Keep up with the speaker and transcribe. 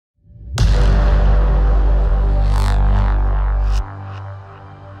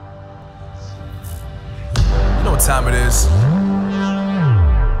time it is.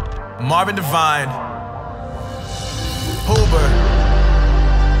 Marvin Devine, Huber,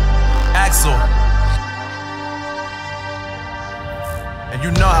 Axel, and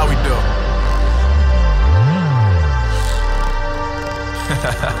you know how we do.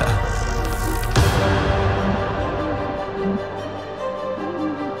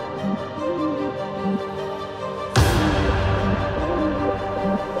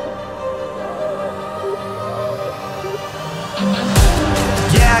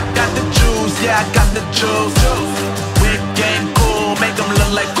 Yeah, I got the juice. Whip game cool, make them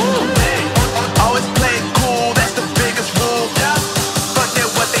look like cool. Always play it cool, that's the biggest rule. Fuck it,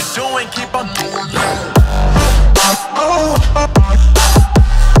 what they doing, keep on doing. Let's go.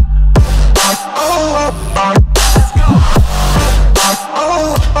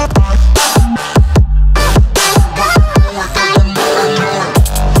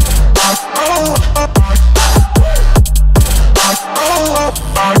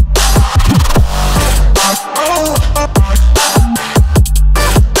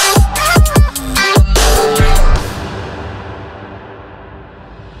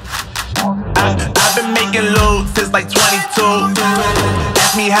 I've been making loot since like 22.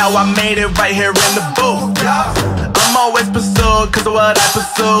 Ask me how I made it right here in the booth. I'm always pursued cause of what I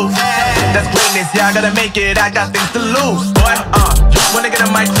pursue. That's greatness, yeah, I gotta make it, I got things to lose. Boy, you wanna get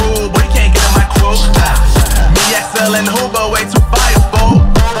in my crew, but you can't get in my crew. Me, XL, and Huber, way too fireable.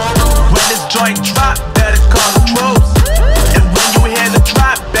 When this joint drop, better call the troops. And when you hear the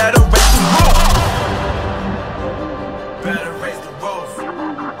drop, better raise the roof. Better raise the roof.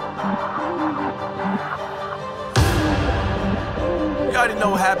 You already know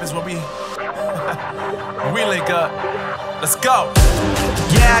what happens when we when we link up. Let's go.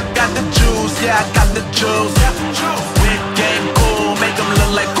 Yeah, I got the juice. Yeah, I got the juice. Whip game cool, make them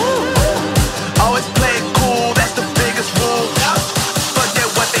look like cool. Always play it cool, that's the biggest rule. Forget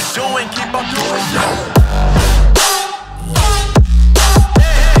what they doing, keep on doing.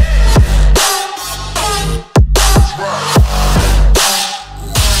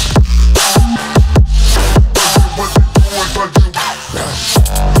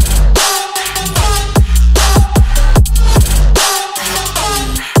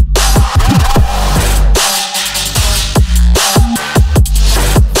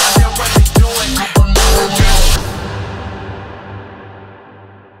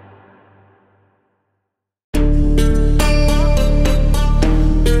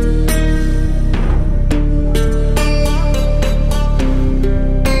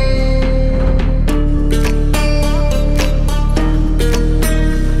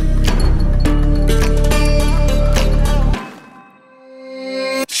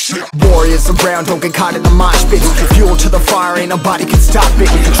 Around, don't get caught in the mosh pit. Fuel to the fire, ain't nobody can stop it.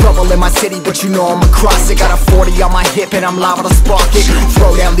 Trouble in my city, but you know I'm across it. Got a 40 on my hip and I'm liable to spark it.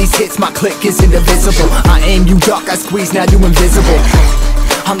 Throw down these hits, my click is indivisible. I aim, you duck, I squeeze, now you invisible.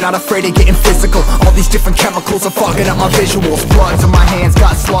 I'm not afraid of getting physical. All these different chemicals are fogging up my visuals. Bloods on my hands,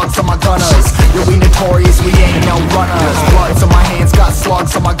 got slugs on my gunners. Yeah, we notorious, we ain't no runners. Bloods on my hands.